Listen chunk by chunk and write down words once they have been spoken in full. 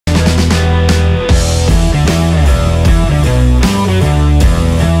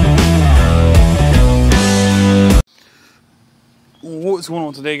What's going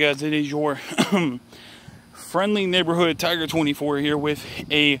on today, guys? It is your friendly neighborhood Tiger 24 here with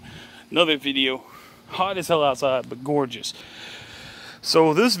another video. Hot as hell outside, but gorgeous.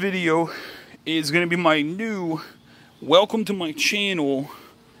 So this video is going to be my new welcome to my channel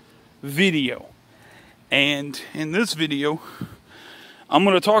video. And in this video, I'm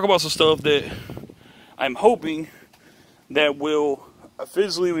going to talk about some stuff that I'm hoping that will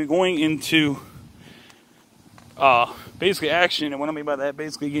physically be going into basically action. And what I mean by that,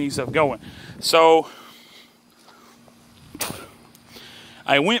 basically getting stuff going. So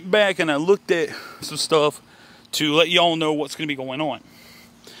I went back and I looked at some stuff to let y'all know what's going to be going on.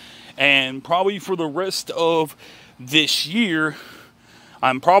 And probably for the rest of this year,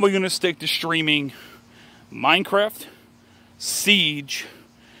 I'm probably going to stick to streaming Minecraft, Siege,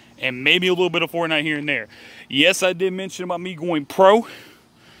 and maybe a little bit of Fortnite here and there. Yes, I did mention about me going pro.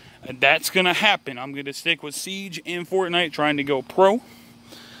 And that's going to happen. I'm going to stick with Siege and Fortnite, trying to go pro.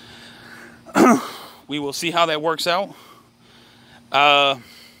 We will see how that works out.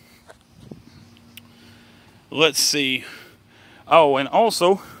 Let's see. Oh, and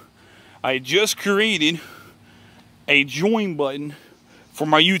also, I just created a join button for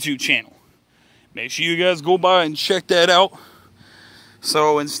my YouTube channel. Make sure you guys go by and check that out.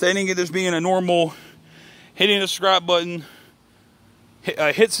 So instead of just being a normal hitting the subscribe button,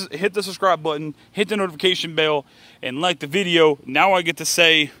 hit the subscribe button, hit the notification bell, and like the video. Now I get to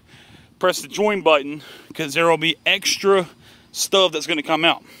say, press the join button, because there will be extra stuff that's going to come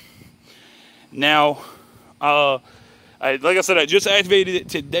out. Now, like I said, I just activated it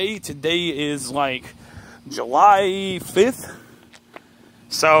today. Today is like July 5th.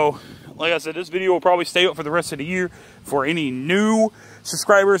 So, like I said, this video will probably stay up for the rest of the year for any new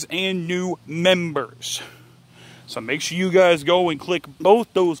subscribers and new members. So make sure you guys go and click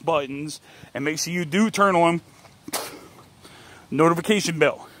both those buttons, and make sure you do turn on notification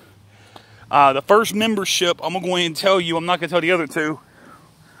bell. The first membership, I'm going to go ahead and tell you, I'm not going to tell the other two,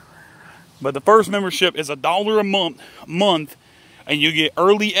 but the first membership is $1 a month, and you get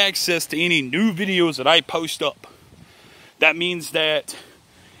early access to any new videos that I post up. That means that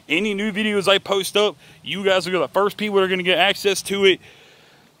any new videos I post up, you guys are the first people that are going to get access to it,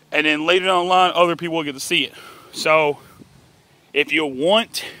 and then later down the line, other people will get to see it. So, if you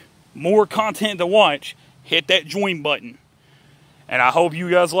want more content to watch, hit that join button. And I hope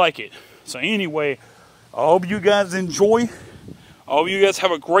you guys like it. So anyway, I hope you guys enjoy. I hope you guys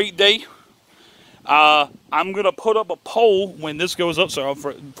have a great day. I'm going to put up a poll when this goes up, so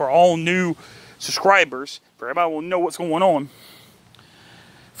for all new subscribers, for everybody will know what's going on.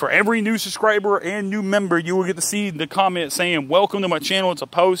 For every new subscriber and new member, you will get to see the comment saying, welcome to my channel. It's a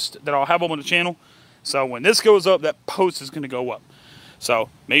post that I'll have up on the channel. So when this goes up, that post is going to go up.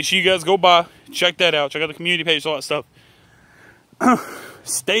 So make sure you guys go by, check that out, check out the community page, all that stuff.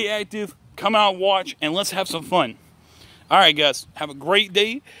 Stay active, come out, watch, and let's have some fun. All right, guys, have a great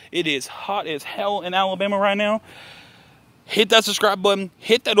day. It is hot as hell in Alabama right now. Hit that subscribe button,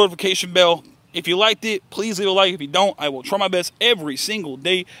 hit that notification bell. If you liked it, please leave a like. If you don't, I will try my best every single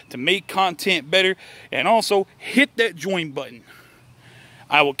day to make content better. And also, hit that join button.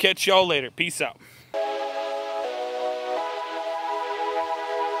 I will catch y'all later. Peace out.